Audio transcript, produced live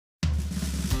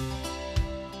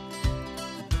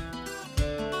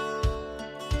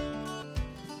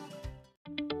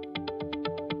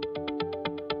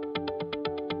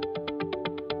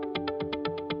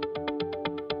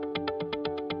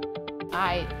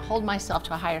I hold myself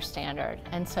to a higher standard,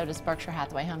 and so does Berkshire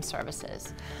Hathaway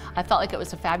HomeServices. I felt like it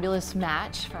was a fabulous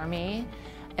match for me.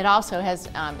 It also has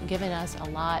given us a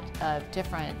lot of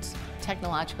different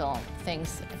technological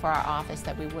things for our office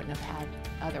that we wouldn't have had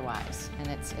otherwise, and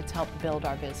it's helped build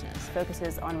our business.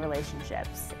 Focuses on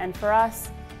relationships, and for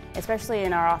us, especially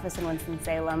in our office in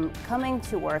Winston-Salem, coming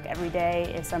to work every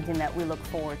day is something that we look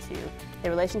forward to. The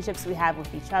relationships we have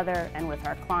with each other and with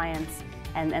our clients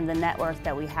and the network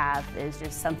that we have is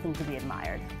just something to be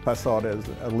admired. I saw it as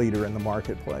a leader in the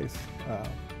marketplace,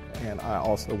 and I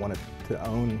also wanted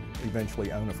to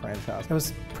eventually own a franchise. It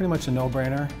was pretty much a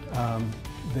no-brainer.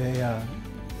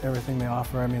 Everything they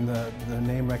offer, I mean, the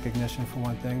name recognition for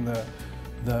one thing,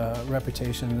 the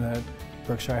reputation that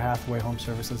Berkshire Hathaway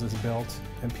HomeServices has built,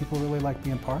 and people really like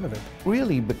being part of it.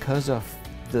 Really, because of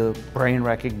the brand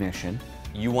recognition.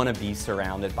 You want to be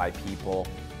surrounded by people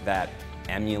that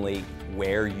emulate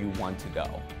where you want to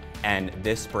go. And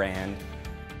this brand,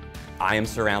 I am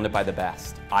surrounded by the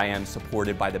best. I am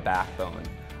supported by the backbone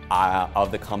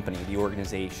of the company, the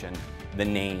organization, the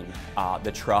name,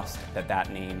 the trust that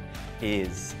name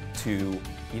is to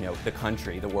the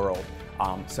country, the world.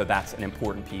 So that's an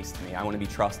important piece to me. I want to be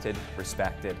trusted,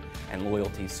 respected, and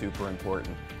loyalty is super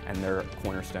important, and they're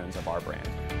cornerstones of our brand.